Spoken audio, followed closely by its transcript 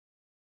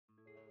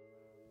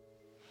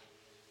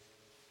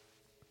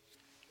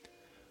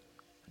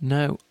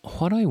Now,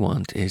 what I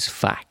want is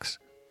facts.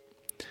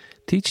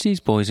 Teach these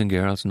boys and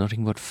girls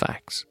nothing but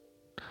facts.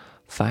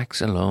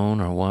 Facts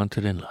alone are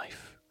wanted in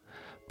life.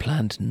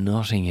 Plant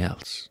nothing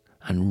else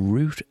and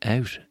root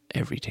out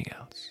everything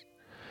else.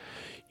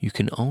 You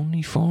can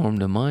only form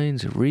the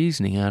minds of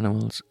reasoning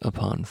animals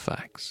upon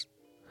facts.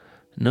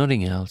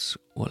 Nothing else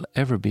will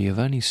ever be of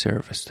any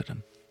service to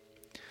them.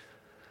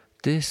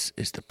 This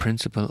is the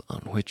principle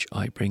on which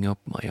I bring up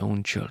my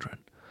own children,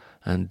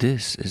 and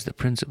this is the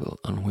principle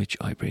on which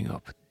I bring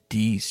up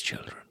these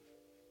children.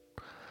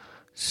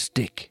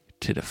 Stick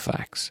to the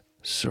facts,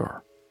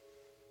 sir.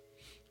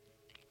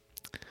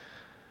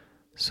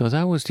 So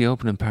that was the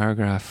opening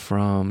paragraph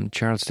from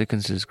Charles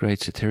Dickens's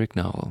great satiric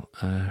novel,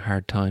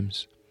 Hard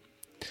Times.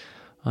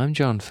 I'm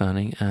John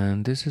Fanning,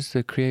 and this is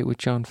the Create with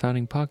John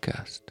Fanning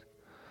podcast.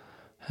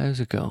 How's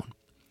it going?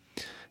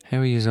 How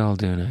are you all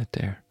doing out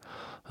there?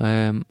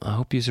 I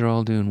hope you are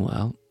all doing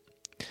well.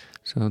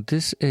 So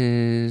this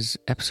is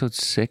episode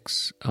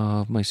 6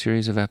 of my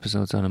series of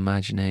episodes on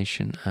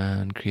imagination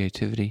and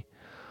creativity,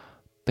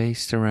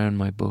 based around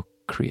my book,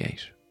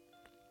 Create.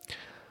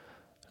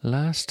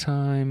 Last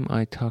time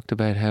I talked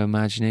about how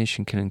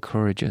imagination can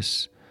encourage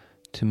us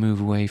to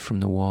move away from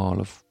the wall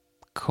of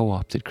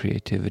co-opted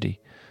creativity,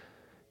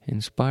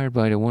 inspired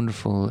by the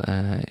wonderful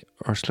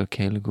Ursula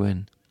K. Le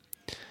Guin.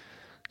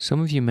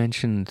 Some of you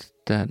mentioned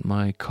that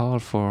my call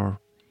for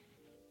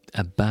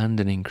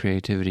abandoning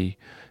creativity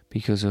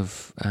because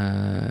of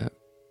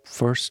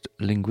first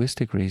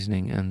linguistic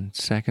reasoning and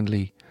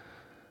secondly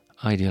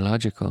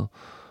ideological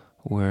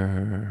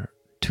were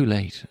too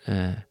late,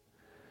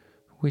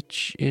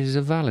 which is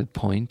a valid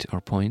point or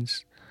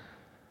points.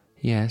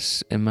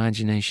 Yes,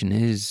 imagination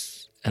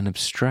is an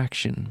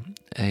abstraction,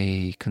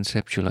 a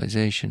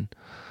conceptualization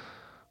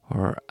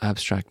or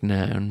abstract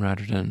noun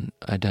rather than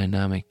a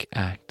dynamic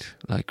act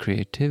like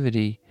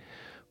creativity,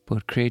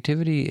 but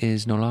creativity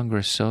is no longer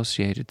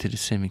associated to the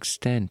same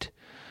extent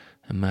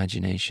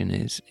imagination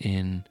is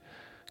in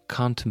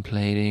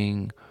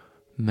contemplating,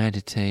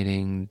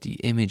 meditating the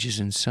images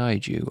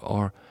inside you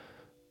or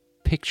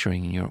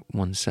picturing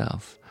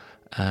oneself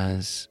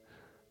as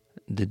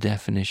the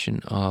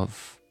definition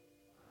of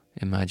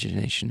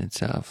imagination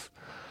itself,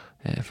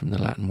 from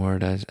the Latin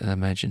word as I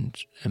mentioned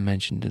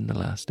in the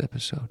last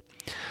episode.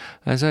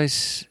 As I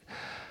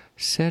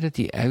said at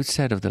the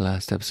outset of the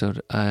last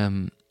episode,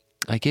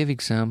 I gave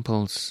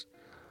examples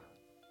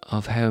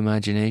of how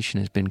imagination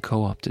has been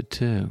co-opted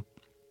too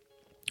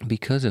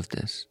because of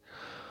this.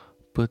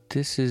 But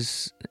this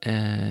is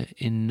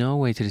in no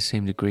way to the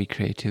same degree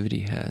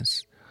creativity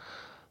has,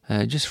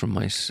 just from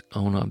my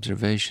own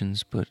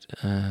observations. But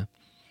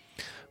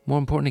more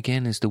important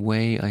again is the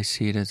way I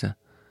see it as a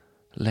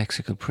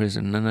lexical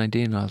prison, an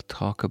idea I'll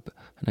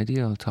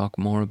talk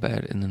more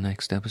about in the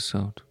next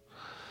episode.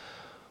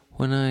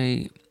 When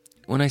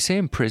I say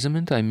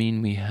imprisonment, I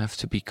mean we have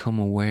to become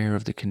aware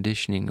of the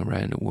conditioning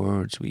around the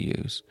words we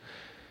use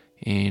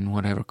in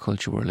whatever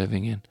culture we're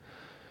living in.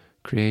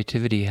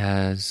 Creativity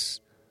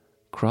has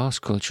cross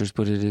cultures,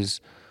 but it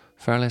is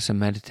far less a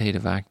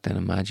meditative act than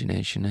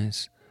imagination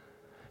is,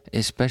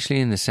 especially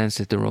in the sense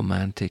that the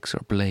Romantics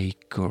or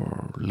Blake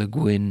or Le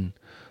Guin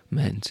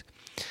meant.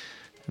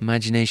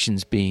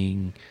 Imagination's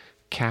being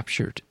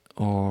captured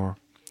or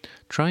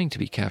trying to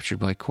be captured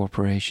by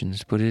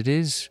corporations, but it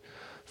is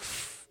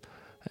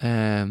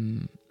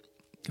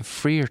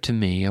freer to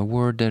me, a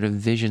word that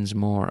envisions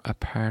more a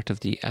part of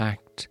the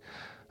act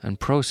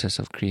and process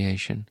of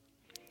creation.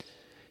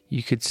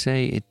 You could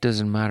say it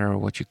doesn't matter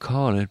what you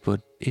call it,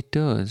 but it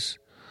does.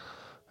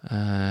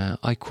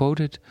 I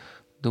quoted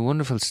the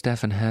wonderful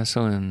Stefan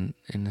Hessel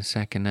in the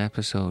second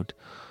episode,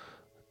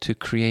 to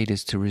create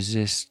is to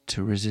resist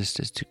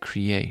is to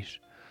create.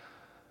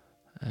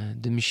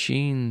 The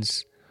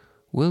machines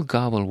will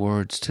gobble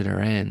words to their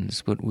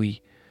ends, but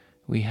we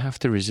have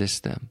to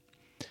resist them.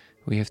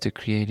 We have to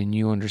create a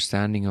new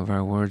understanding of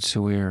our words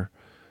so we're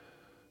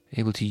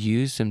able to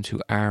use them to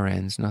our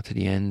ends, not to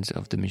the ends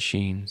of the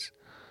machines.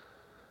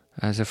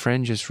 As a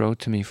friend just wrote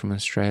to me from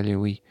Australia,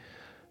 we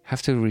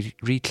have to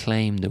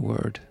reclaim the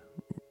word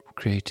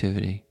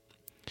creativity.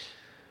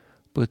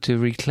 But to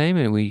reclaim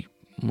it, we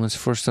must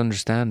first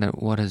understand that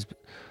what it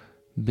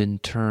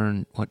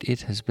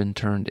has been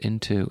turned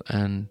into,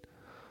 and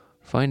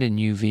find a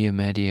new via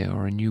media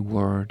or a new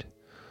word.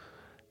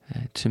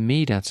 To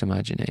me, that's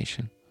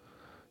imagination.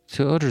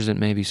 To others, it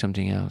may be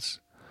something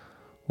else.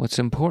 What's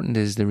important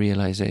is the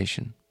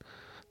realization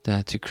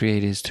that to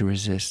create is to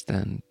resist,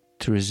 and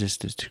to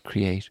resist is to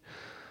create.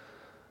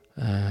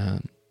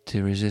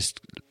 To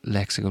resist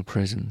lexical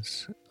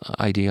prisons,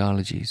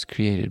 ideologies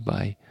created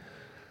by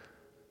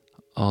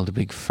all the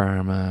big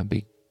pharma,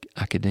 big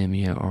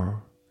academia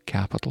or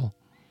capital.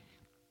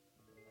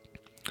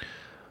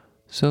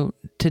 So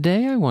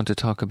today I want to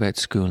talk about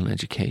school and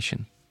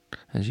education,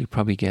 as you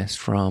probably guessed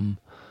from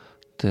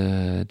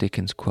the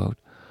Dickens quote.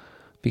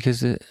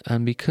 Because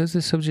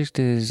the subject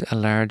is a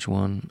large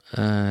one,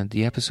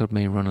 the episode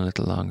may run a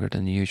little longer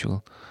than the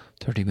usual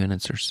 30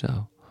 minutes or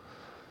so.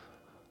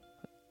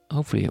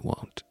 Hopefully it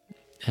won't.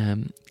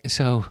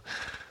 So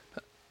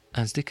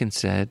As Dickens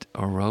said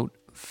or wrote,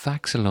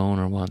 facts alone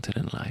are wanted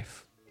in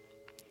life.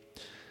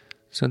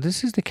 So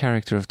this is the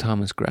character of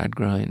Thomas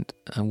Gradgrind,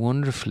 a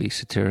wonderfully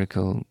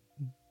satirical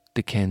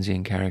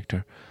Dickensian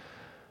character,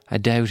 a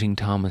doubting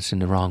Thomas in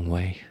the wrong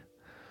way,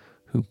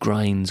 who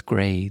grinds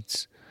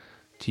grades,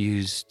 to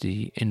use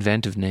the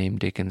inventive name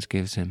Dickens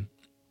gives him.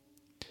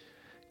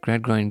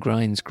 Gradgrind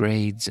grinds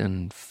grades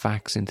and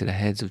facts into the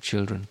heads of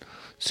children,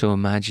 so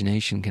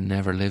imagination can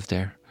never live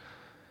there.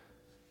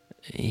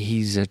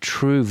 He's a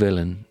true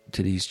villain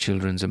to these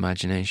children's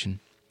imagination.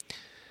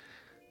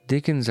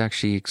 Dickens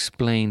actually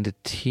explained the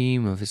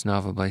theme of his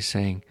novel by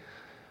saying,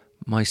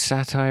 "My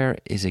satire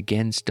is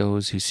against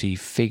those who see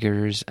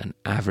figures and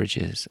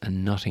averages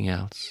and nothing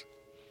else."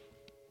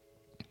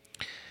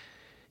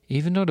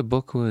 Even though the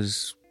book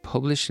was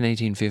published in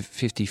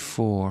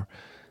 1854,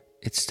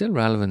 it's still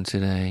relevant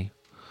today.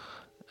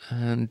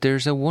 And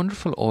there's a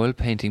wonderful oil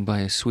painting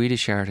by a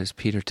Swedish artist,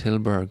 Peter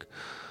Tillberg,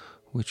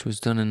 which was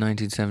done in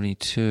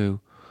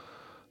 1972,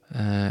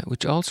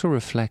 which also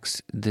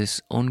reflects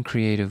this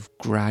uncreative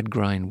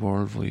Gradgrind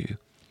worldview.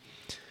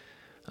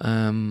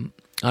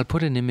 I'll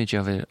put an image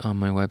of it on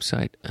my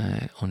website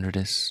under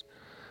this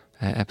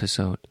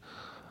episode.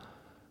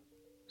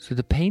 So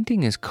the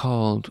painting is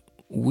called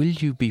 "Will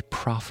You Be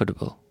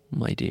Profitable,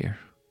 My Dear?"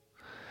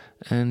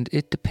 And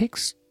it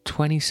depicts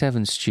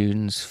 27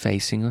 students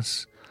facing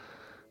us,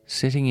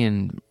 sitting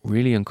in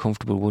really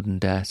uncomfortable wooden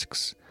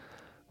desks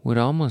with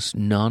almost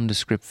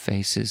nondescript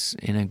faces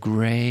in a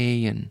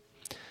grey and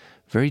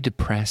very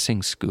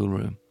depressing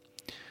schoolroom,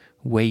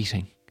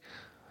 waiting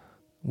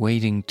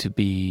to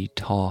be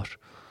taught.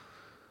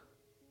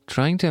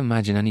 Trying to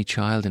imagine any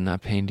child in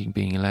that painting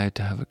being allowed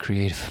to have a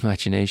creative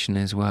imagination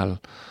is,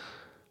 well,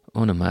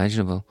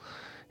 unimaginable.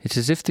 It's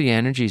as if the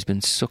energy's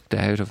been sucked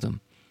out of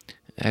them,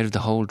 out of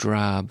the whole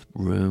drab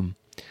room.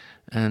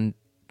 And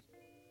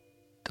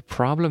the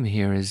problem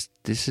here is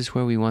this is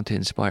where we want to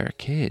inspire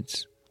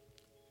kids.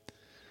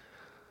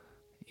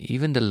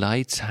 Even the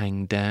lights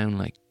hang down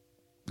like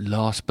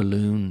lost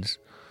balloons,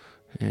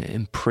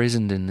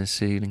 imprisoned in the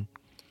ceiling.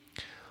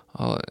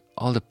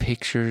 All the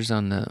pictures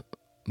on the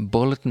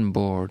bulletin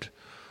board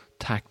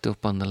tacked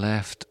up on the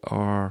left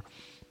are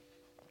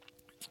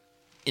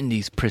in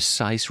these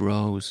precise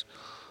rows,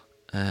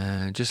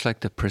 just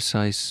like the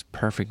precise,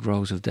 perfect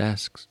rows of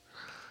desks.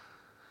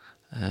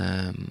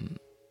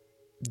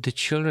 The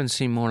children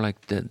seem more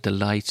like the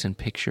lights and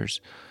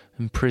pictures,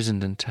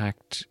 imprisoned and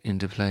tacked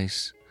into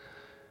place.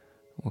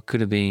 What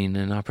could have been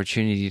an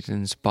opportunity to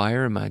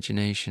inspire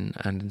imagination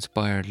and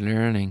inspired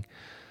learning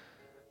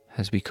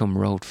has become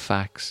rote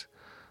facts,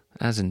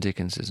 as in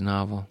Dickens's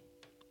novel.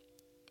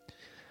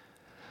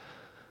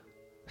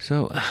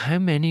 So, how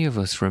many of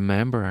us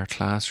remember our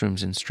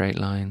classrooms in straight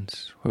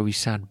lines, where we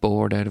sat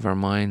bored out of our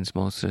minds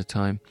most of the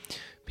time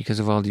because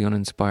of all the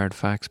uninspired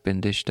facts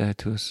being dished out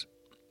to us?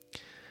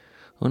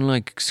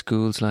 Unlike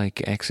schools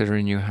like Exeter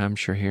in New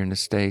Hampshire here in the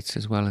States,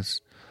 as well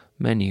as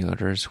many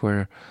others,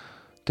 where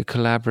the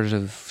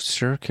collaborative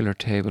circular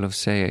table of,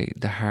 say,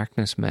 the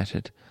Harkness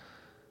method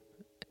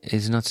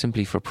is not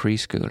simply for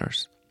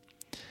preschoolers.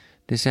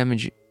 This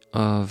image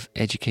of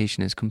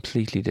education is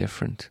completely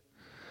different.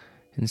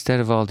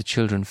 Instead of all the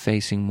children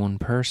facing one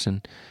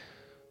person,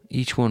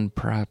 each one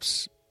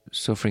perhaps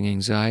suffering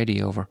anxiety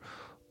over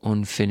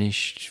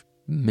unfinished,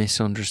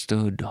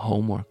 misunderstood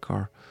homework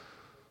or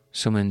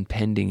some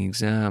impending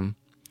exam,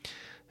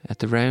 at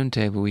the round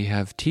table we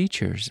have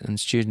teachers and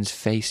students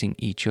facing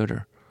each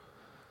other,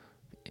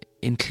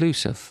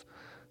 inclusive,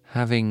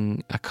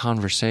 having a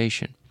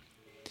conversation,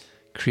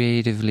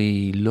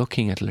 creatively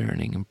looking at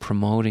learning and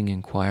promoting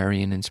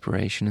inquiry and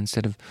inspiration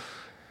instead of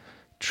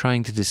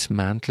trying to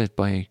dismantle it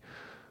by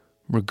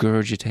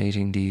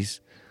regurgitating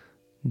these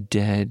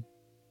dead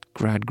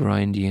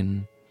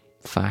Gradgrindian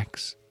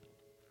facts.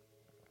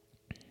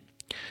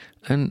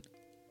 And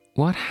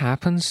what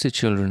happens to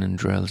children in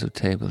drills of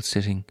tables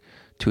sitting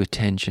to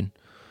attention,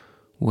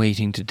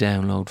 waiting to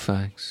download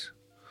facts?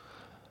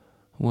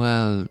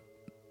 Well,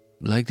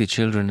 like the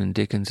children in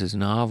Dickens's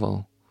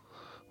novel,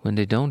 when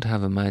they don't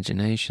have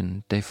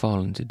imagination, they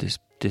fall into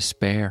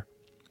despair.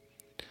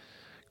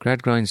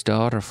 Gradgrind's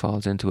daughter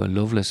falls into a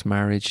loveless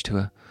marriage to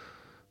a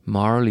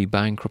morally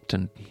bankrupt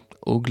and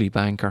ugly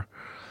banker,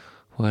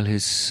 while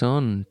his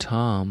son,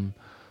 Tom,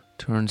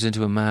 turns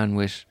into a man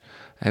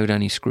without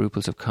any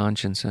scruples of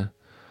conscience, a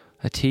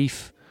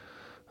thief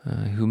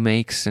who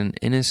makes an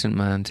innocent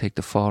man take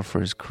the fall for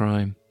his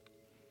crime.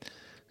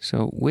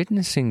 So,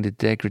 witnessing the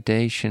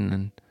degradation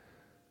and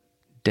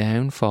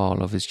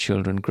downfall of his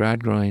children,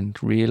 Gradgrind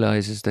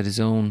realises that his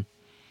own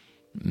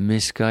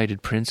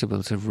misguided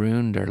principles have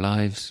ruined their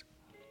lives.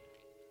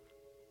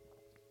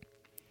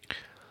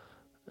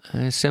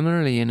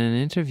 Similarly, in an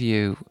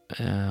interview,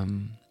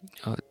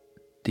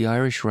 the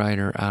Irish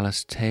writer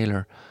Alice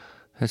Taylor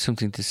had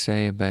something to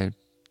say about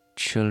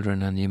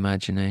children and the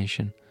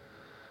imagination.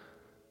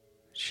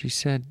 She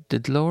said, "The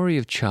glory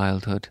of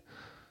childhood.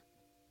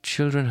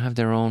 Children have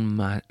their own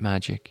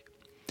magic.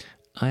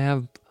 I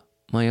have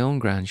my own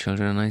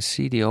grandchildren and I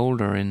see the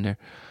older in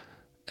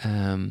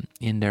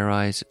in their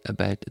eyes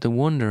about the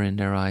wonder in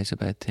their eyes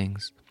about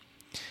things.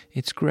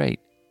 It's great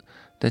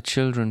that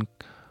children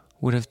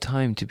would have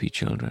time to be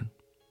children.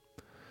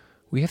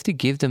 We have to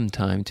give them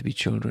time to be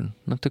children,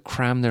 not to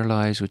cram their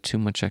lives with too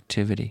much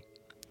activity.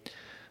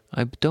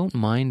 I don't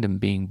mind them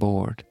being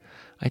bored.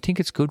 I think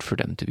it's good for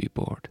them to be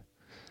bored.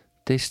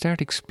 They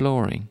start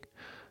exploring,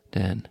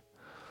 then,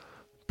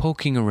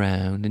 poking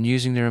around and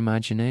using their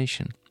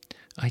imagination.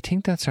 I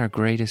think that's our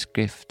greatest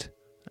gift,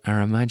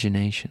 our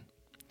imagination.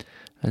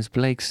 As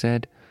Blake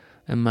said,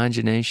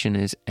 imagination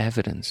is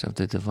evidence of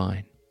the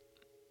divine.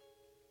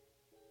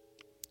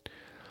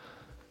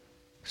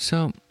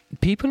 So,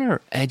 people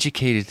are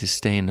educated to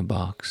stay in the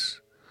box.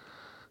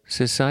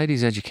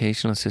 Society's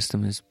educational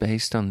system is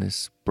based on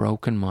this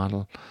broken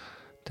model,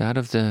 that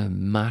of the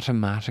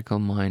mathematical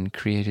mind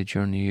created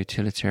during the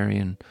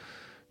utilitarian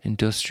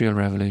industrial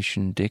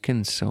revolution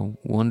Dickens so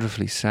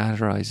wonderfully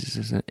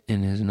satirizes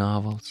in his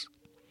novels.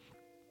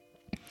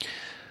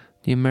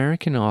 The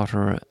American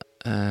author,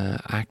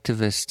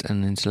 activist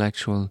and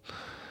intellectual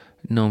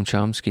Noam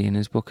Chomsky, in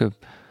his book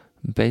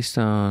based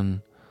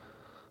on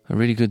a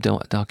really good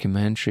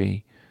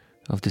documentary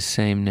of the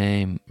same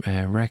name,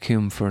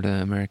 Requiem for the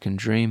American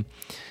Dream,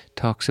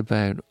 talks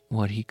about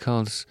what he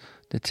calls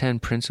the 10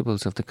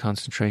 principles of the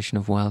concentration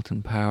of wealth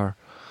and power.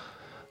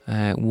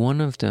 One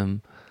of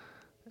them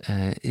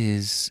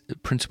is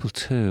Principle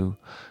 2,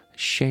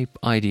 shape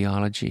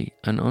ideology,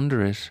 and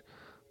under it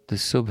the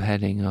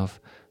subheading of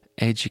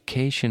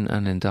education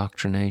and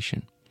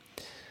indoctrination,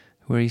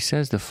 where he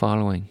says the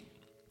following.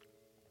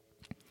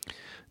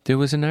 There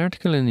was an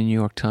article in the New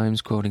York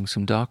Times quoting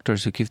some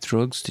doctors who give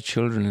drugs to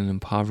children in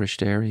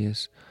impoverished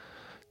areas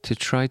to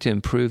try to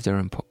improve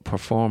their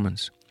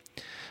performance,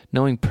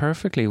 knowing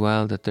perfectly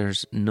well that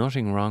there's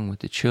nothing wrong with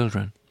the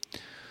children.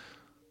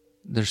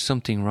 There's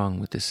something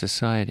wrong with the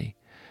society.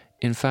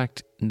 In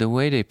fact, the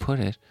way they put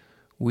it,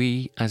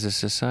 we as a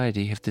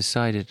society have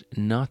decided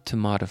not to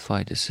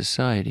modify the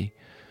society,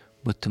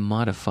 but to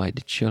modify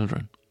the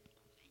children.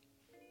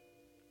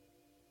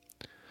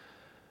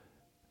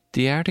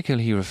 The article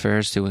he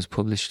refers to was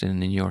published in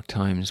the New York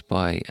Times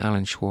by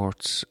Alan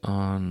Schwartz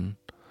on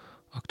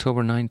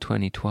October 9,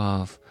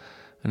 2012,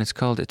 and it's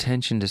called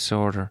Attention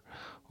Disorder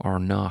or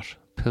Not,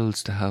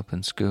 Pills to Help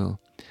in School,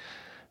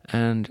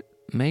 and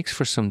makes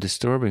for some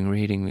disturbing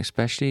reading,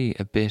 especially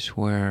a bit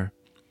where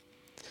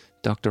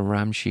Dr.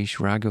 Ramshesh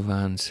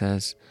Raghavan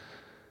says,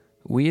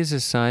 "We as a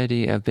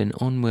society have been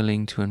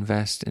unwilling to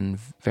invest in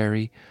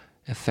very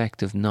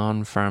effective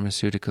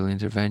non-pharmaceutical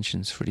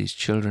interventions for these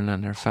children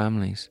and their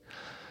families,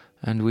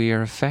 and we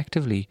are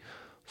effectively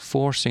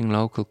forcing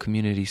local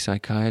community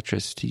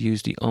psychiatrists to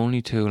use the only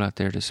tool at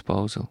their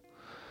disposal,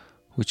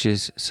 which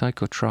is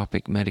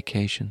psychotropic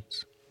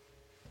medications."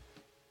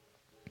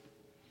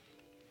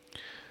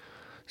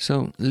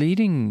 So,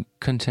 leading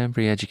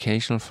contemporary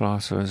educational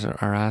philosophers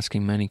are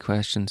asking many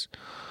questions.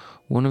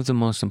 One of the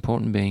most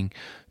important being,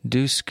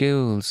 do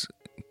skills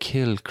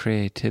kill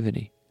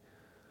creativity?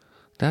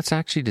 That's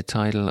actually the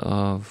title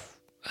of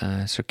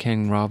Sir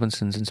Ken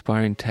Robinson's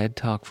inspiring TED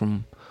Talk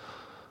from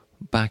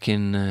back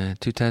in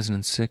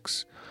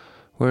 2006,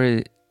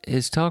 where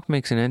his talk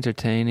makes an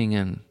entertaining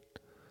and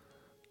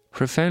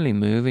profoundly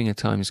moving at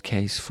times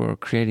case for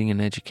creating an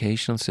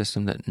educational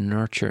system that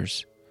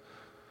nurtures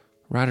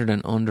rather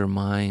than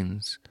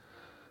undermines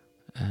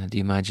the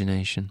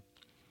imagination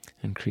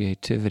and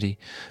creativity.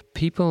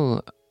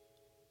 People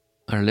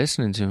are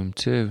listening to him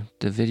too.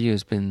 The video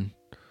has been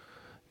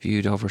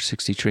viewed over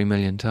 63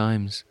 million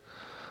times.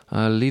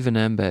 I'll leave an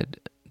embed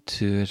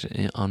to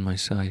it on my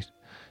site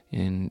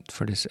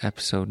for this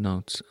episode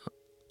notes.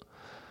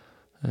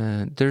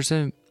 There's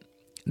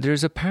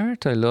a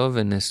part I love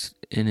in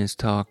his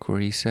talk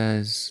where he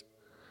says,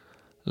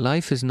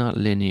 "Life is not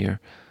linear.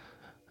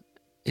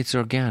 It's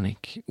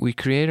organic. We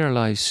create our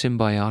lives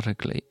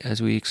symbiotically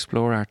as we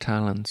explore our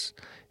talents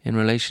in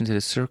relation to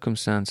the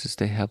circumstances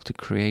they help to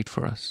create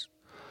for us.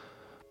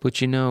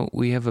 But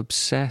we have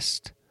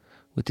obsessed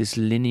with this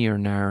linear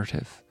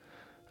narrative,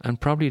 and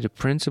probably the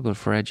principle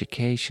for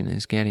education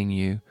is getting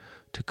you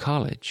to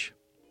college."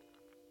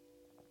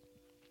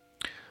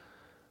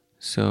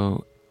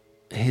 So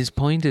his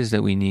point is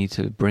that we need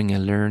to bring a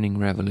learning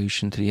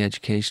revolution to the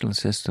educational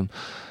system,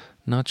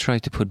 not try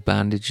to put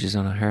bandages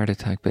on a heart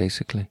attack,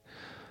 basically.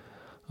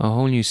 A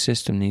whole new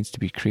system needs to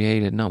be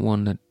created, not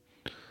one that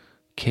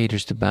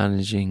caters to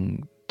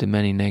bandaging the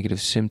many negative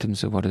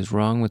symptoms of what is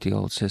wrong with the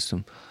old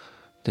system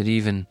that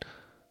even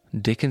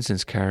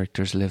Dickinson's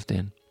characters lived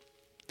in.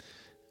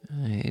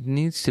 It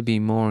needs to be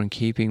more in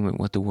keeping with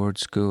what the word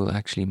school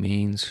actually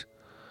means,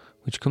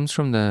 which comes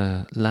from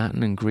the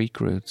Latin and Greek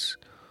roots,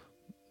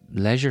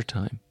 leisure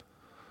time.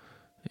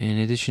 In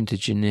addition to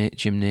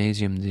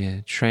gymnasium,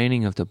 the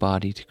training of the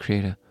body to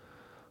create a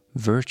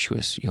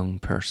virtuous young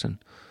person.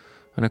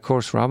 And of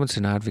course,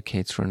 Robinson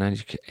advocates for an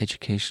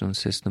educational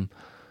system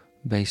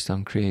based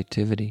on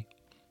creativity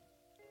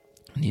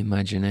and the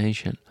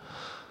imagination.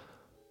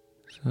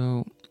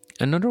 So,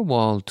 another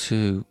wall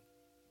to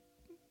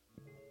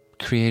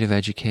creative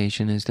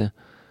education is the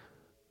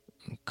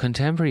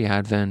contemporary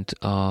advent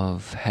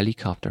of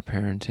helicopter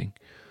parenting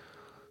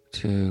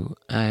to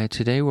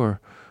today we're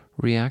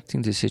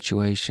reacting to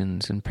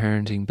situations and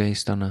parenting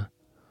based on a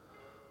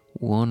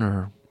 1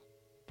 or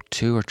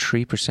 2 or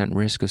 3%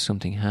 risk of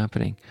something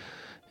happening.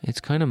 It's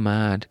kind of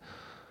mad,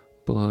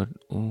 but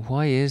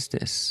why is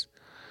this?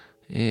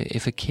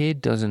 If a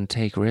kid doesn't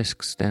take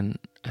risks, then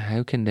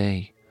how can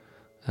they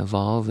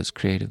evolve as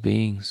creative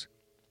beings?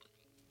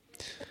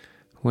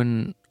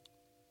 When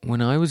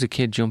I was a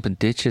kid jumping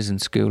ditches in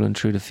school and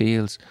through the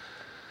fields,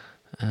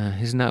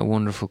 isn't that a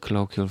wonderful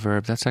colloquial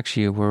verb? That's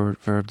actually a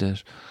verb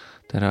that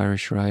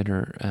Irish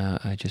writer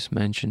I just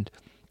mentioned,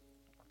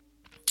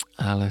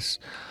 Alice,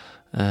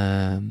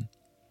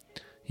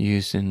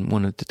 used in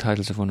one of the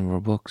titles of one of her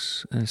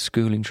books,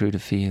 Schooling Through the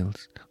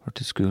Fields, or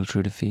To School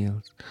Through the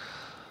Fields.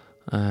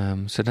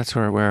 So that's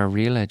where our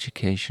real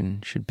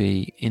education should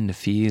be, in the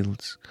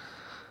fields,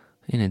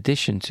 in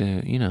addition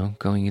to,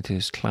 going into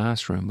his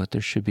classroom, but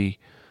there should be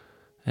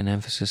an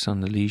emphasis on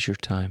the leisure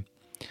time.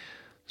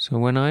 So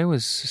when I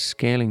was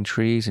scaling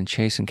trees and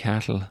chasing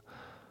cattle,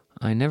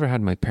 I never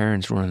had my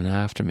parents running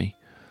after me,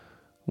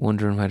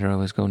 wondering whether I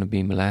was going to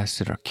be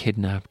molested or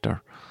kidnapped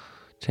or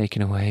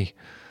taken away.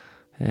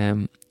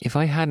 If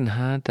I hadn't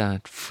had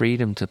that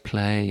freedom to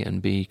play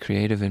and be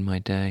creative in my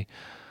day,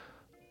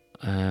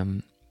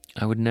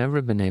 I would never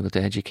have been able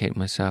to educate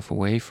myself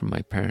away from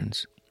my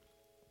parents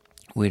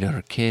with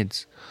other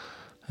kids,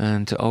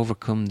 and to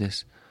overcome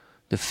the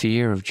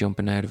fear of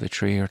jumping out of a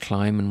tree or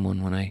climbing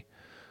one when I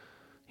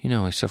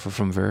suffer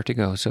from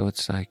vertigo. So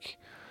it's like,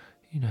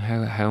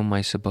 how am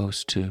I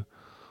supposed to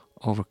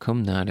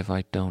overcome that if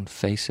I don't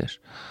face it?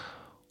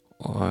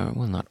 Or,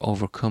 well, not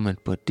overcome it,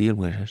 but deal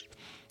with it,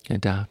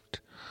 adapt.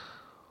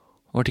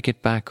 Or to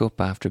get back up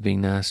after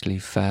being nastily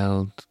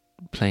fouled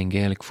playing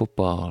Gaelic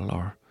football.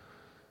 Or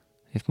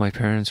if my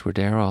parents were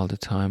there all the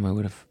time, I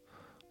would have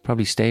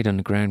probably stayed on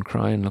the ground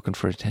crying, looking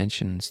for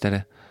attention, instead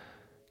of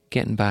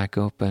getting back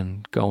up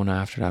and going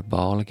after that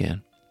ball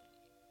again.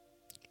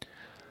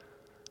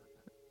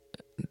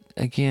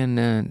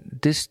 Again,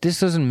 this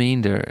doesn't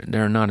mean there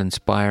are not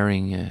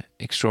inspiring,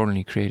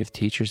 extraordinarily creative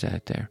teachers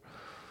out there.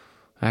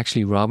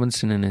 Actually,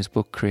 Robinson, in his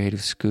book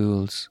Creative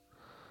Schools,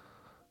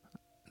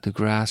 the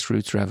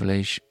grassroots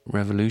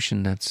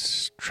revolution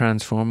that's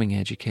transforming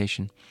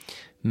education,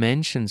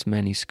 mentions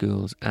many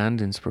schools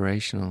and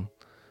inspirational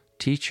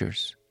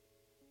teachers.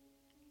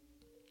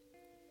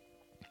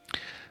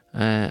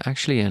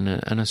 Actually,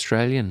 an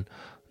Australian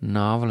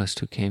novelist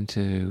who came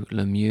to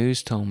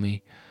Lemieux told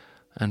me,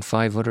 and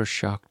 5 others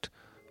shocked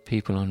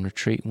people on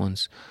retreat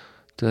once,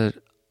 that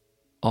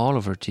all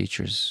of her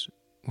teachers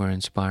were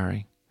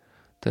inspiring,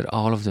 that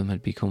all of them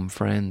had become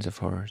friends of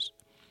hers.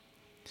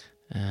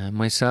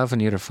 Myself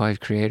and the other 5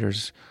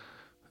 creators,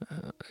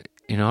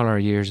 in all our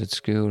years at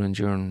school and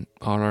during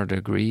all our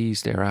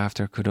degrees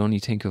thereafter, could only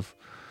think of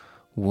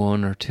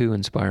 1 or 2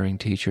 inspiring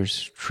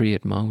teachers, 3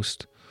 at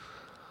most.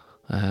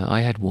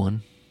 I had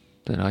 1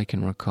 that I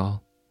can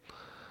recall.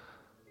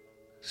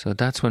 So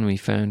that's when we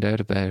found out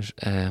about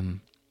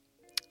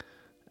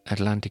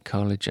Atlantic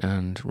College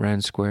and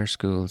Round Square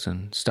schools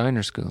and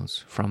Steiner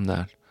schools from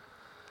that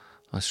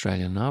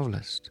Australian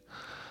novelist.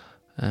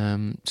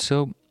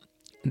 So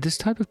this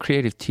type of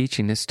creative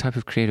teaching, this type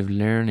of creative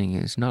learning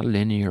is not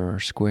linear or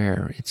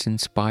square. It's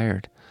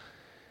inspired.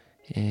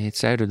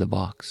 It's out of the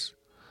box.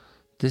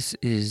 This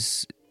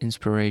is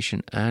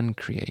inspiration and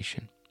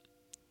creation.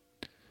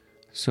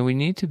 So we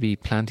need to be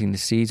planting the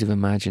seeds of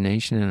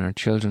imagination in our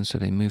children so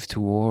they move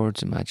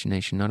towards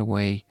imagination, not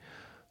away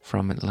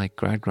from it like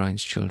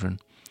Gradgrind's children,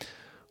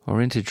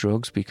 or into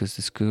drugs because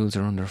the schools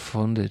are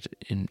underfunded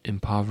in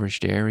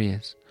impoverished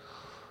areas.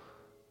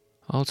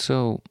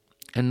 Also,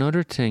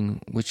 another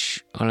thing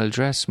which I'll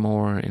address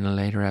more in a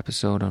later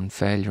episode on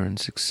failure and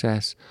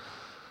success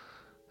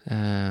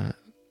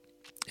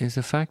is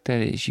the fact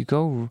that if you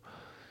go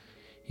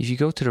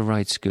to the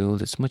right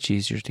school, it's much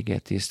easier to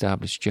get the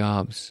established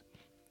jobs.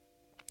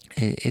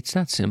 It's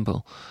that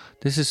simple.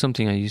 This is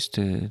something I used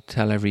to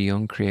tell every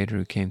young creator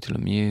who came to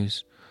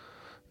Lemieux,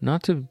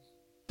 not to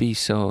be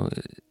so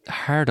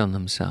hard on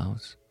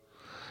themselves.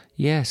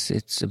 Yes,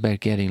 it's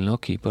about getting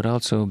lucky, but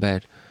also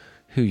about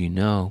who you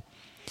know.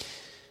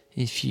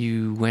 If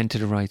you went to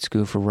the right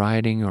school for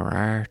writing or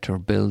art or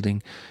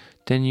building,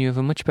 then you have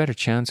a much better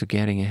chance of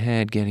getting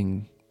ahead,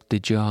 getting the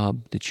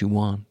job that you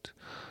want.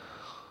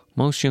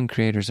 Most young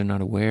creators are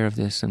not aware of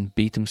this and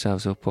beat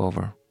themselves up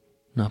over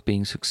not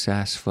being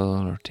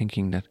successful, or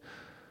thinking that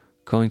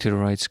going to the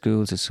right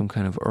schools is some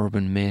kind of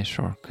urban myth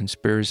or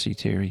conspiracy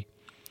theory.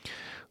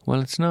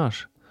 Well, it's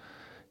not.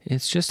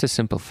 It's just a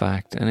simple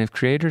fact, and if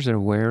creators are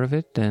aware of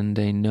it, then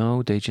they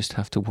know they just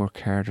have to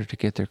work harder to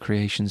get their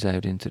creations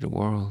out into the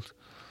world,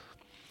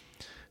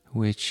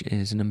 which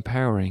is an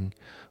empowering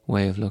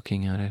way of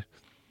looking at it.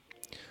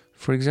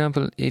 For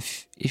example,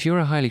 if you're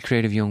a highly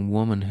creative young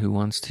woman who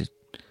wants to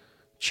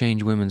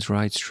change women's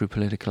rights through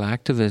political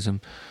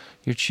activism,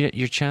 your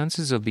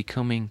chances of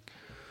becoming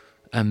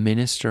a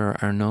minister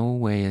are no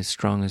way as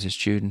strong as a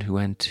student who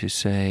went to,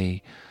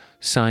 say,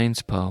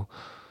 Sciences Po,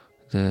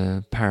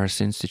 the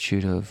Paris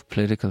Institute of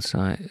Political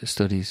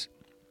Studies,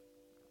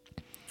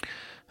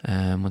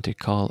 what they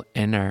call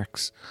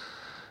ENARCs,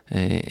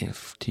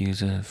 if to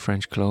use a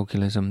French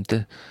colloquialism.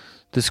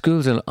 The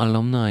school's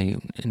alumni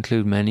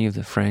include many of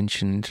the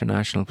French and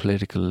international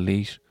political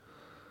elite.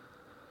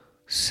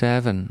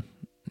 7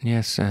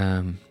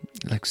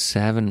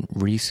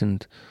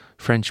 recent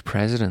French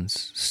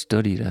presidents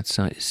studied at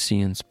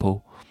Sciences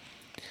Po,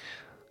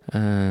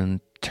 and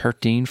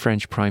 13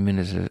 French prime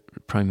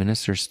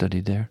ministers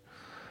studied there.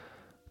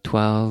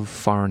 12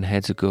 foreign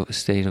heads of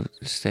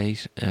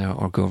state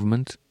or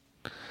government,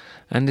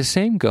 and the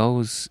same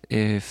goes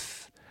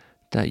if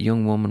that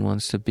young woman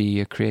wants to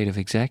be a creative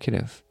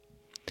executive.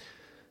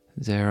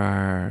 There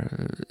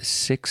are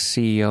 6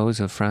 CEOs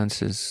of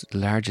France's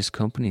largest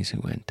companies who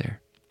went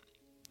there.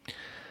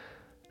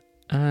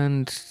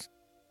 And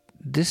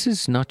this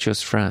is not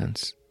just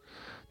France.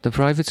 The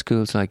private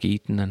schools like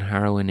Eton and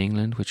Harrow in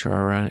England, which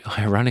are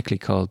ironically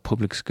called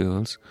public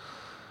schools,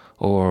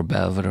 or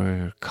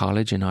Belvedere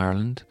College in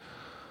Ireland,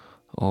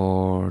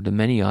 or the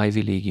many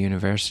Ivy League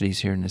universities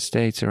here in the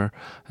States, or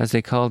as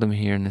they call them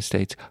here in the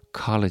States,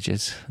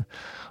 colleges,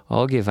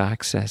 all give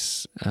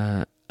access,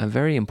 a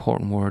very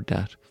important word,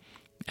 that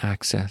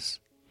access.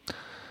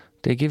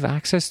 They give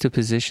access to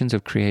positions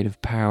of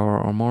creative power,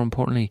 or more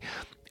importantly,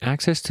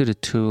 access to the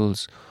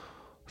tools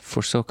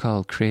for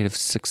so-called creative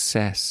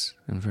success,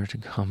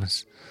 inverted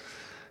commas.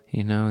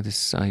 You know,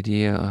 this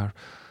idea, or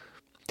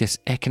this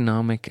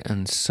economic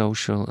and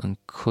social and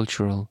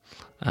cultural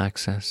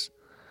access.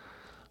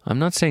 I'm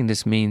not saying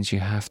this means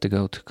you have to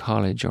go to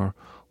college or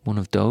one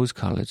of those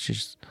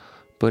colleges,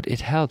 but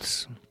it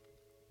helps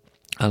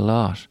a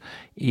lot,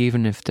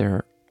 even if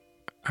there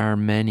are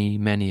many,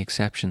 many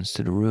exceptions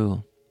to the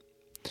rule.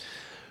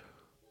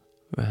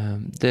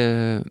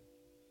 The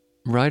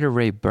writer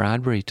Ray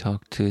Bradbury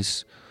talked to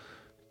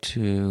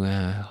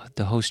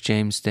the host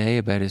James Day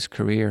about his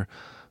career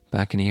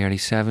back in the early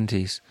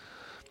 70s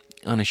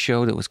on a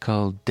show that was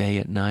called Day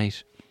at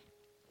Night.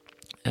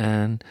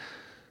 And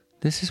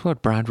this is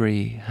what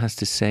Bradbury has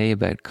to say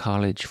about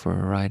college for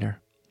a writer.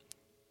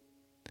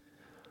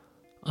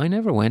 I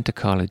never went to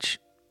college.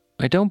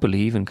 I don't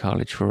believe in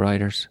college for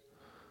writers.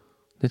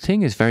 The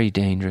thing is very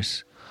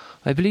dangerous.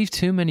 I believe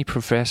too many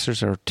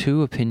professors are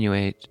too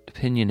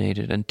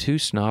opinionated and too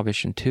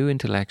snobbish and too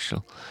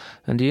intellectual,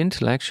 and the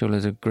intellectual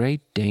is a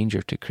great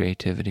danger to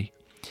creativity,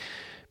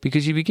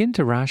 because you begin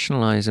to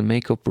rationalize and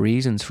make up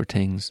reasons for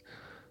things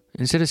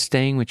instead of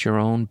staying with your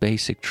own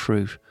basic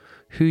truth,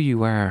 who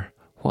you are,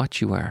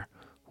 what you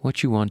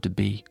want to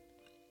be.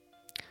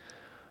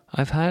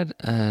 I've had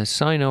a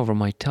sign over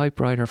my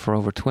typewriter for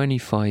over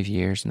 25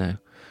 years now,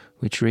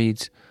 which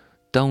reads,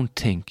 "Don't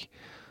think.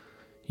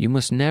 You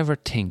must never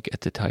think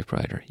at the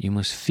typewriter. You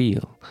must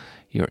feel.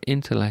 Your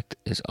intellect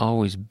is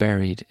always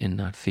buried in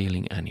that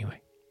feeling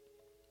anyway."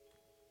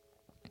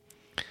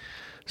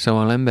 So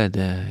I'll embed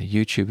the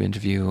YouTube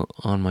interview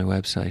on my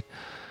website.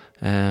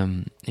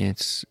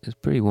 It's a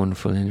pretty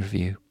wonderful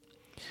interview.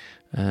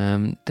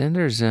 Then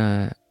there's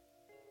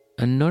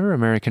another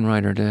American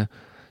writer, the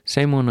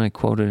same one I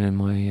quoted in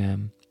my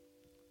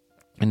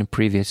in a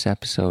previous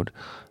episode,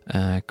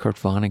 Kurt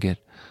Vonnegut,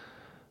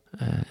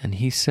 and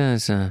he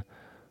says,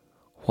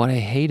 "What I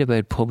hate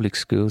about public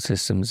school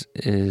systems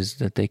is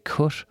that they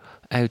cut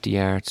out the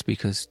arts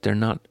because they're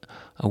not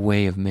a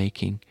way of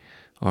making,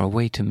 or a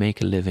way to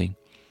make a living.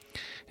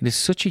 It is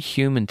such a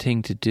human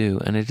thing to do,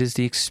 and it is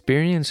the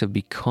experience of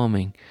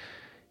becoming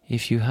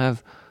if you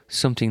have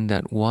something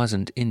that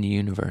wasn't in the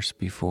universe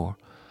before.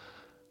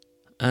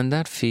 And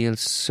that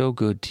feels so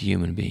good to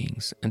human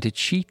beings, and to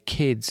cheat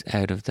kids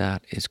out of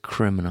that is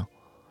criminal.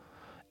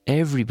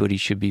 Everybody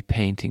should be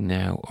painting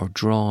now, or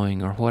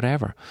drawing, or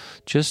whatever,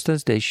 just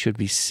as they should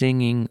be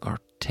singing, or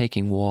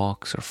taking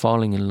walks, or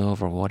falling in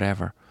love, or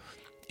whatever.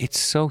 It's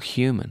so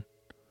human.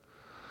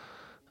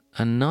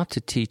 And not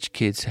to teach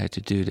kids how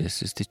to do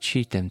this is to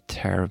cheat them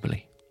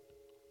terribly."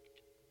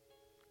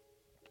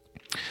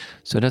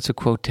 So that's a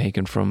quote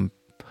taken from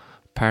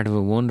part of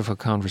a wonderful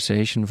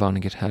conversation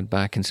Vonnegut had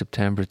back in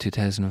September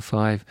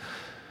 2005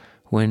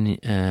 when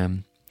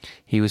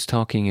he was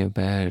talking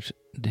about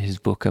his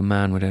book A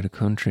Man Without a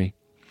Country.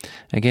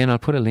 Again, I'll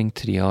put a link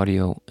to the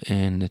audio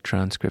in the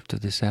transcript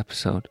of this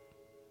episode.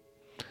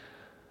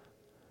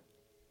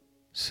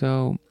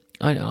 So,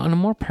 on a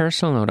more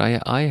personal note,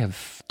 I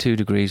have 2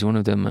 degrees, one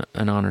of them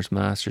an honours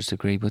master's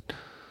degree, but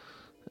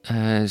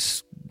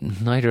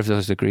neither of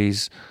those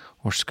degrees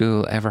or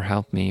school ever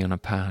helped me on a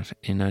path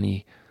in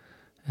any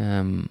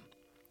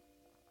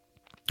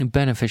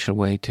beneficial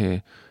way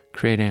to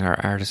creating our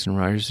Artists and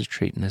Writers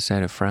Retreat in the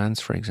south of France,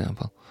 for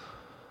example.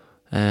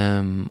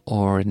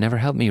 Or it never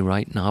helped me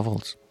write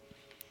novels.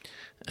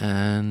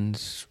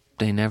 And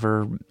they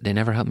never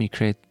helped me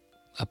create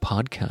a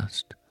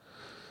podcast.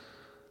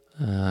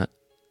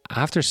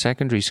 After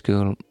secondary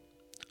school,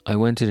 I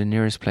went to the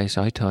nearest place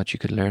I thought you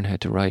could learn how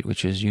to write,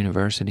 which is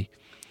university.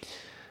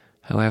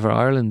 However,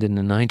 Ireland in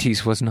the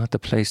 90s was not the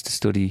place to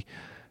study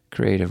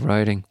creative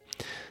writing.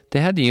 They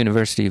had the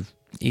University of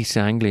East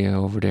Anglia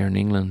over there in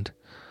England,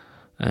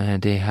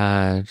 They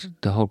had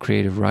the whole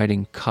creative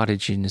writing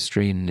cottage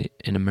industry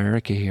in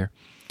America here.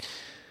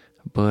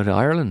 But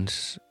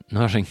Ireland,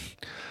 nothing,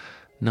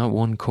 not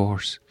one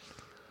course.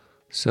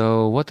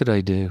 So what did I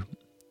do?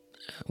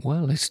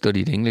 Well, I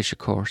studied English, of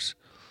course.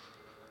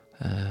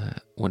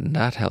 Wouldn't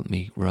that help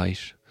me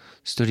write?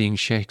 Studying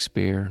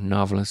Shakespeare,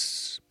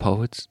 novelists,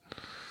 poets?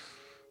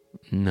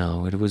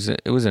 No, it was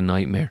a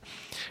nightmare.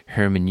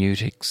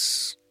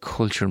 Hermeneutics,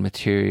 cultural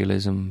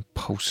materialism,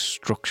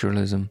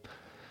 post-structuralism,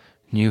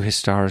 new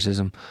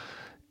historicism.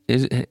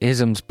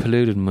 Isms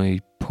polluted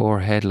my poor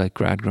head like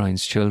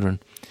Gradgrind's children.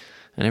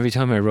 And every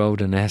time I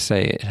wrote an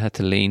essay, it had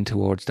to lean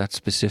towards that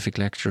specific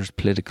lecturer's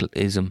political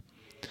ism.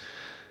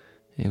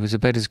 It was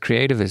about as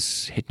creative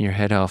as hitting your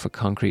head off a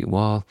concrete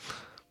wall.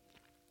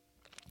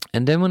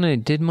 And then when I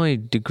did my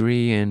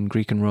degree in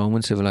Greek and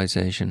Roman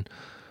civilization,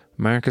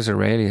 Marcus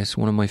Aurelius,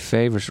 one of my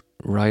favourite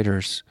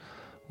writers,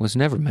 was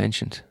never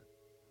mentioned.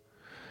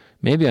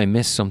 Maybe I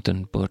missed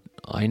something, but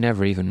I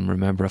never even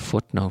remember a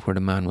footnote where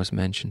the man was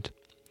mentioned.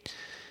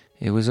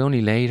 It was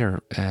only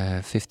later,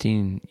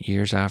 15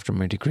 years after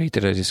my degree,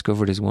 that I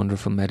discovered his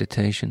wonderful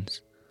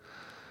meditations.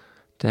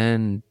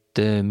 Then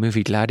the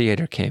movie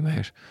Gladiator came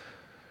out.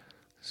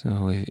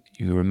 So if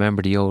you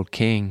remember the old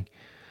king,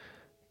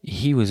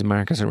 he was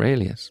Marcus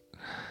Aurelius.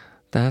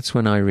 That's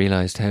when I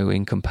realised how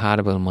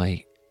incompatible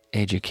my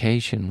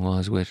education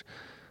was with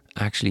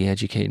actually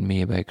educating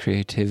me about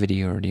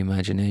creativity or the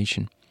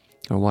imagination,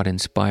 or what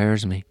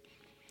inspires me.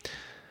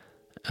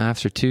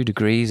 After 2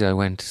 degrees, I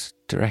went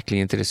directly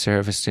into the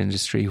service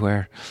industry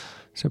where,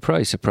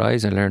 surprise,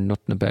 surprise, I learned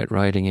nothing about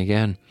writing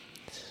again.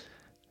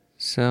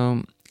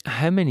 So,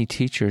 how many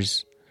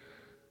teachers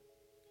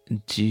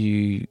do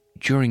you,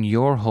 during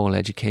your whole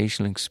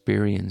educational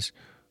experience,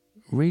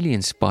 really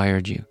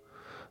inspired you?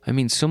 I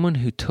mean, someone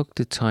who took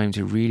the time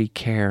to really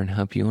care and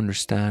help you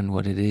understand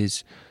what it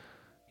is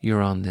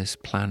you're on this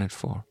planet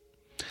for.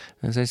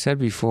 As I said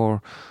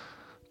before,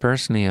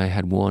 personally I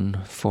had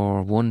one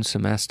for 1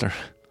 semester.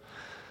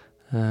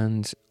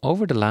 And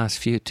over the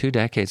last 2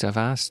 decades, I've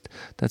asked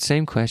that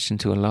same question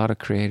to a lot of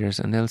creators,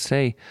 and they'll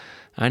say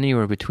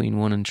anywhere between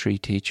 1 and 3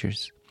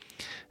 teachers.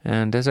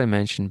 And as I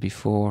mentioned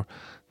before,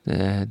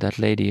 that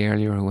lady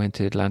earlier who went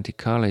to Atlantic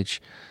College,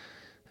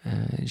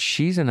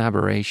 she's an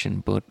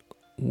aberration, but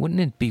wouldn't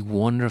it be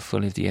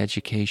wonderful if the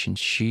education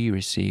she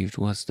received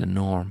was the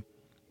norm?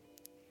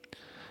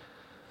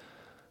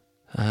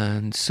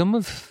 And some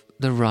of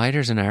the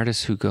writers and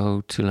artists who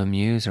go to La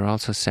Muse are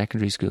also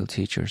secondary school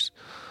teachers.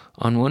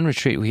 On one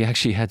retreat, we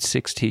actually had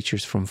 6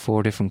 teachers from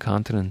 4 different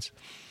continents.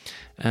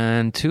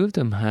 And 2 of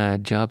them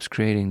had jobs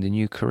creating the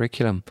new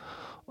curriculum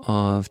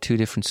of 2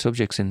 different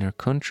subjects in their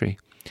country.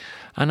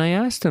 And I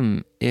asked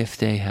them if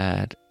they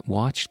had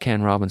watched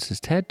Ken Robinson's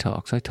TED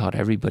Talks. I thought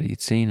everybody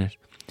had seen it.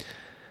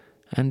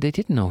 And they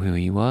didn't know who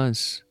he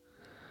was.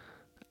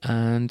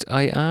 And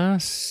I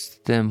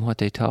asked them what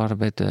they thought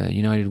about the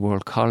United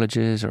World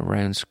Colleges or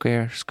Round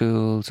Square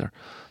Schools or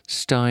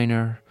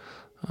Steiner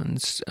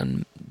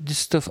and this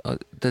stuff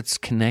that's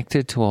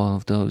connected to all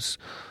of those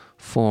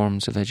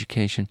forms of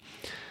education.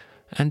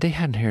 And they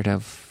hadn't heard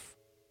of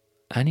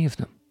any of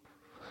them.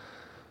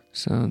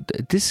 So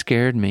this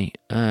scared me,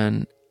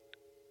 and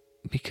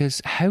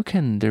because how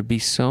can there be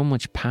so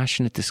much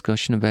passionate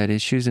discussion about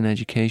issues in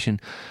education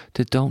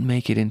that don't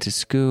make it into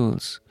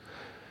schools?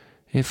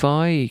 If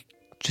I,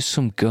 just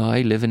some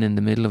guy living in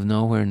the middle of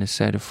nowhere in the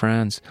south of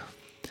France,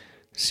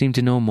 seem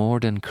to know more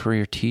than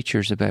career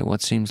teachers about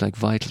what seems like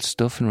vital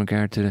stuff in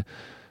regard to the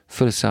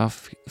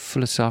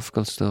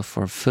philosophical stuff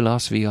or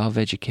philosophy of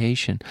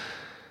education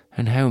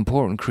and how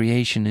important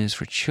creation is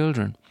for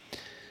children,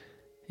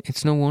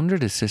 it's no wonder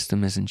the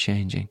system isn't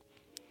changing.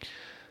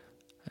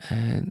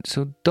 And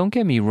so don't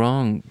get me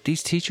wrong,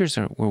 these teachers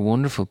were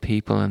wonderful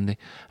people, and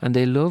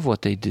they love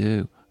what they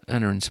do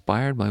and are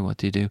inspired by what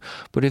they do.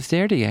 But if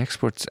they're the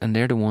experts and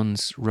they're the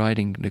ones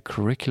writing the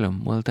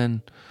curriculum, well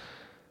then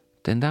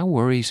that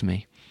worries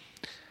me.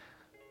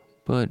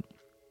 But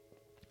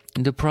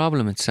the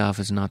problem itself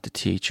is not the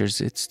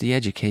teachers, it's the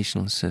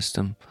educational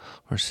system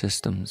or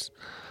systems.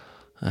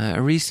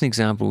 A recent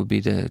example would be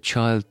the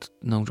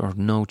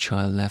No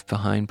Child Left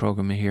Behind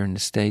program here in the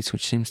States,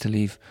 which seems to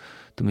leave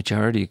the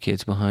majority of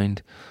kids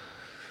behind.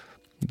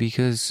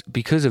 Because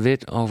of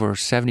it, over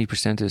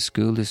 70% of the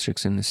school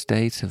districts in the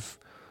States have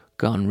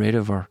gotten rid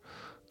of or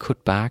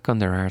cut back on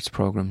their arts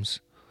programs.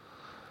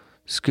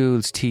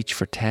 Schools teach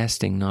for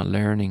testing, not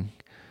learning.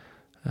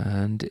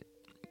 And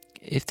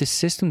if the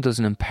system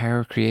doesn't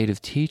empower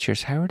creative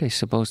teachers, how are they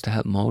supposed to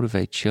help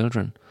motivate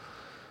children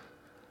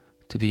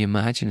to be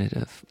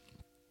imaginative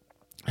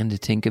and to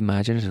think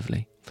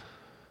imaginatively?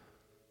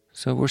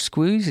 So we're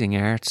squeezing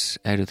arts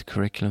out of the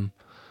curriculum.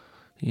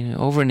 You know,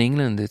 over in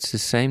England, it's the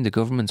same. The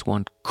governments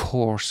want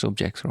core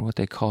subjects, or what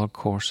they call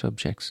core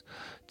subjects,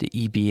 the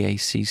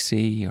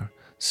EBACC or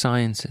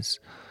sciences,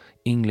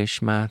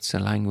 English, maths, a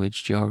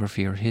language,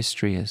 geography or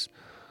history as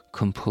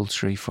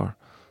compulsory for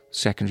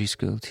secondary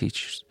school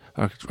teachers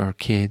or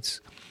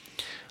kids.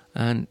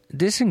 And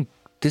this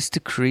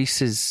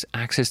decreases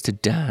access to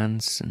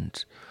dance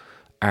and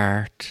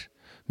art,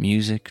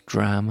 music,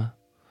 drama.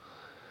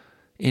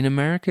 In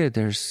America,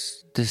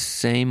 there's the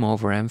same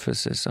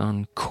overemphasis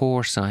on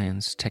core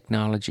science,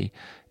 technology,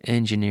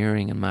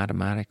 engineering and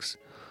mathematics,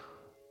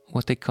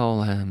 what they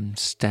call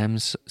STEM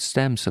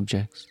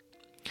subjects.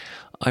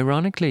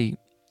 Ironically,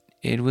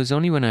 it was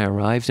only when I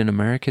arrived in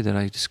America that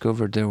I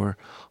discovered there were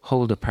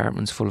whole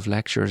departments full of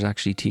lecturers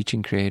actually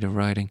teaching creative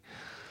writing.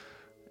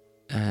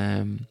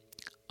 The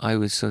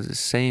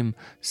same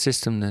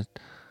system that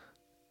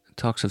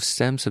talks of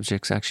STEM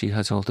subjects actually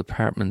has whole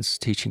departments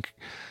teaching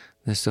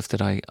the stuff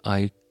that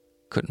I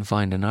couldn't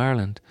find in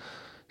Ireland.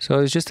 So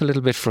I was just a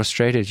little bit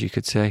frustrated, you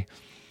could say.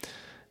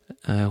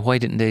 Why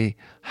didn't they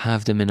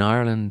have them in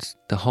Ireland,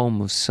 the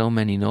home of so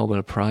many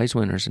Nobel Prize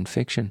winners in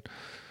fiction?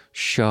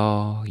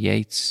 Shaw,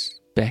 Yeats,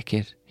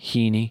 Beckett,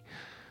 Heaney,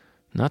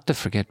 not to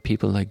forget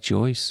people like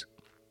Joyce.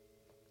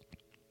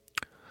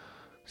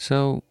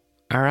 So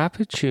our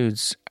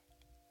aptitudes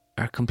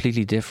are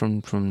completely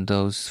different from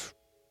those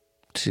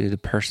to the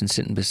person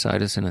sitting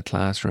beside us in a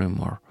classroom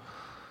or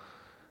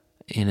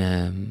in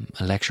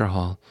a lecture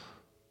hall.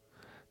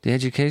 The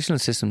educational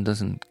system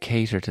doesn't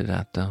cater to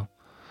that, though.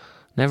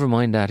 Never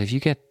mind that, if you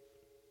get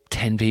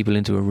 10 people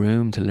into a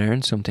room to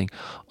learn something,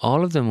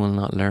 all of them will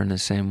not learn the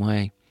same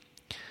way.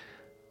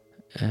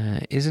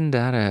 Isn't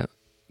that a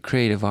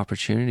creative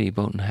opportunity,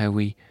 both in how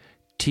we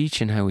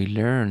teach and how we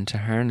learn, to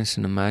harness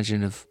an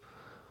imaginative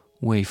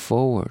way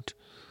forward?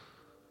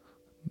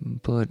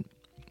 But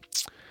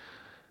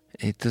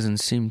it doesn't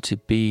seem to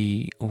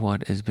be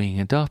what is being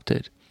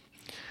adopted.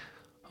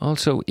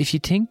 Also, if you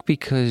think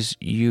because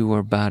you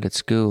were bad at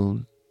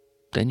school,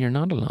 then you're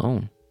not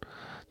alone.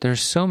 There are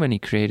so many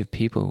creative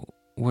people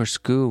where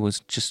school was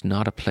just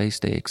not a place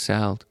they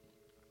excelled.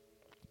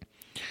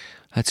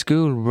 At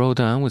school,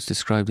 Rodin was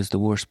described as the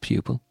worst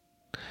pupil.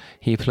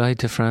 He applied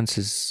to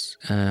France's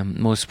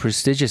most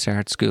prestigious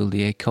art school,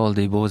 the École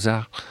des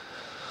Beaux-Arts,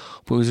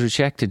 but was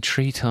rejected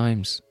 3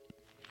 times.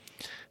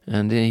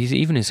 And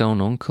even his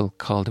own uncle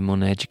called him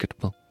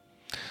uneducable.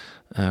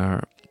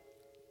 And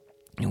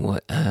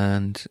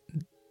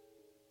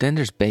then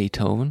there's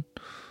Beethoven.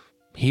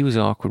 He was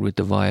awkward with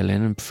the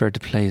violin and preferred to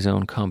play his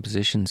own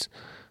compositions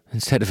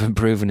instead of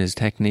improving his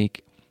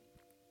technique.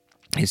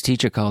 His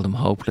teacher called him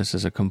hopeless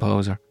as a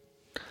composer.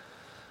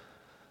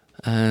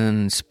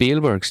 And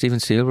Steven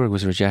Spielberg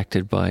was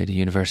rejected by the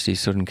University of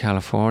Southern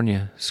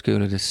California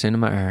School of the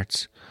Cinema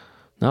Arts,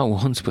 not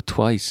once but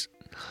twice.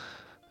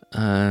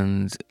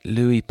 And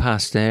Louis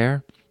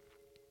Pasteur,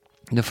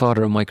 the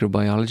father of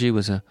microbiology,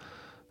 was a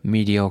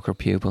mediocre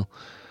pupil.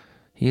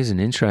 He has an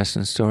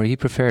interesting story. He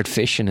preferred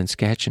fishing and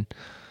sketching.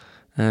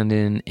 And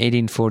in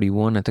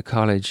 1841 at the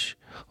Collège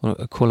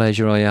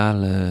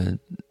Royal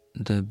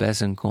de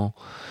Besançon,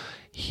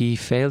 he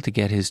failed to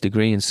get his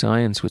degree in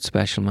science with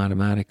special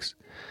mathematics.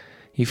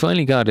 He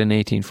finally got it in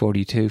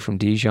 1842 from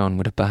Dijon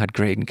with a bad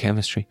grade in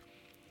chemistry.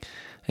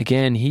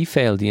 Again, he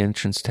failed the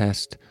entrance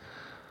test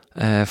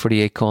for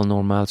the École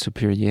Normale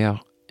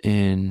Supérieure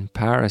in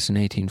Paris in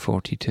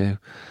 1842.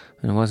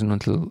 And it wasn't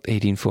until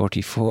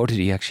 1844 that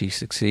he actually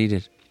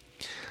succeeded.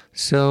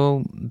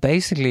 So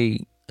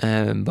basically,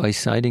 by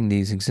citing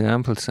these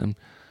examples, I'm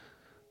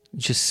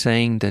just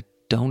saying that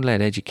don't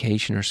let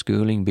education or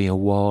schooling be a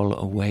wall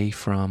away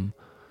from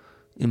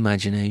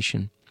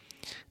imagination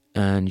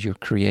and your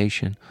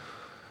creation.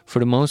 For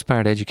the most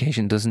part,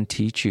 education doesn't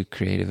teach you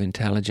creative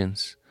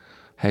intelligence,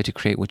 how to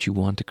create what you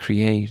want to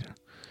create.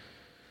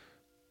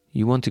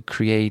 You want to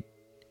create,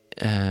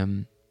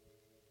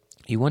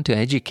 you want to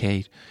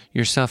educate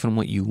yourself in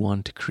what you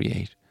want to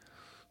create.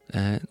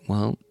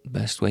 Well, the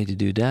best way to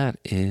do that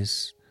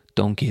is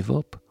don't give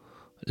up.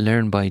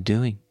 Learn by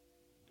doing.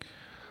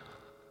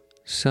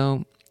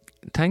 So,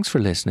 thanks for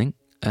listening.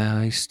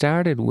 I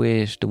started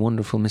with the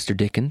wonderful Mr.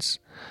 Dickens,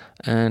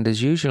 and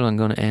as usual, I'm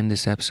going to end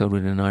this episode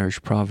with an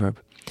Irish proverb.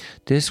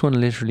 This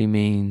one literally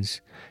means,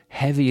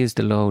 heavy is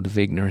the load of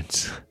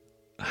ignorance.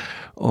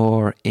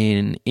 Or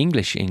in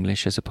English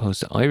as opposed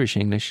to Irish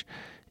English,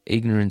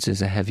 ignorance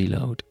is a heavy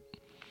load.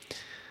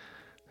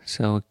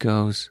 So it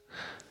goes,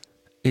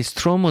 Is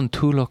trom an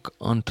tulach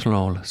an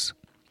tlolas.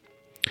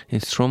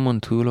 Is trom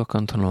an tulach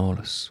an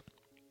tlolas.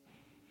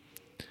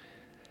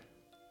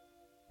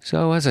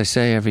 So as I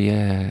say every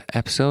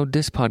episode,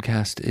 this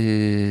podcast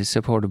is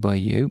supported by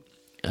you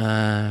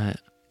via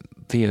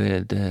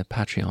the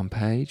Patreon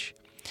page.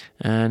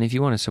 And if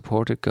you want to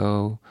support it,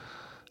 go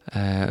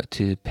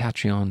to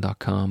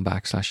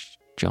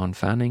patreon.com/John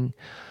Fanning.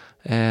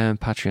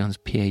 Patreon's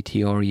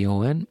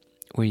Patreon,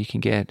 where you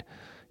can get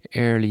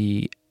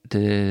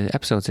the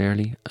episodes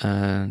early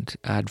and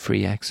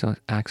ad-free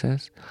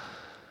access.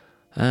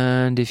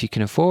 And if you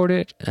can afford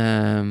it,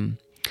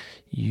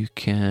 you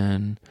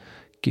can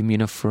give me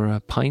enough for a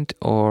pint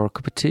or a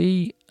cup of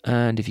tea.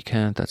 And if you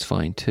can't, that's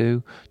fine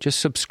too. Just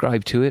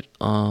subscribe to it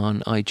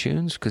on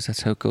iTunes, because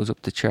that's how it goes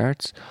up the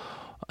charts.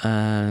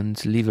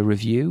 And leave a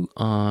review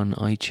on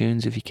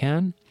iTunes if you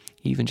can,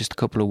 even just a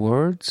couple of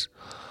words,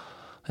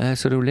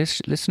 so the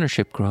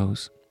listenership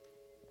grows.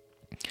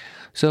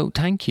 So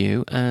thank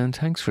you, and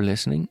thanks for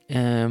listening.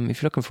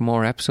 If you're looking for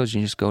more episodes, you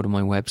can just go to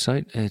my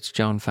website. It's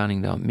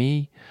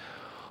johnfanning.me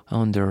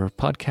under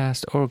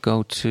podcast, or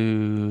go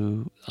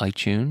to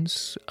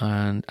iTunes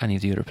and any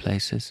of the other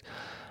places.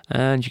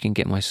 And you can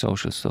get my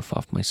social stuff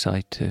off my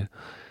site too.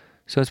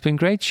 So it's been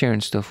great sharing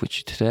stuff with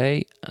you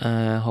today.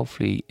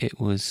 Hopefully it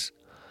was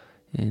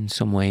in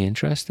some way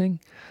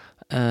interesting.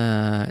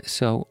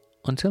 So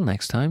until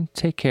next time,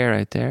 take care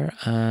out there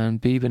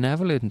and be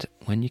benevolent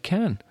when you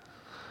can.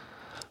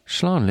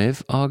 Slán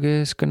live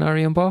agus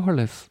Ganari an Báthar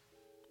live.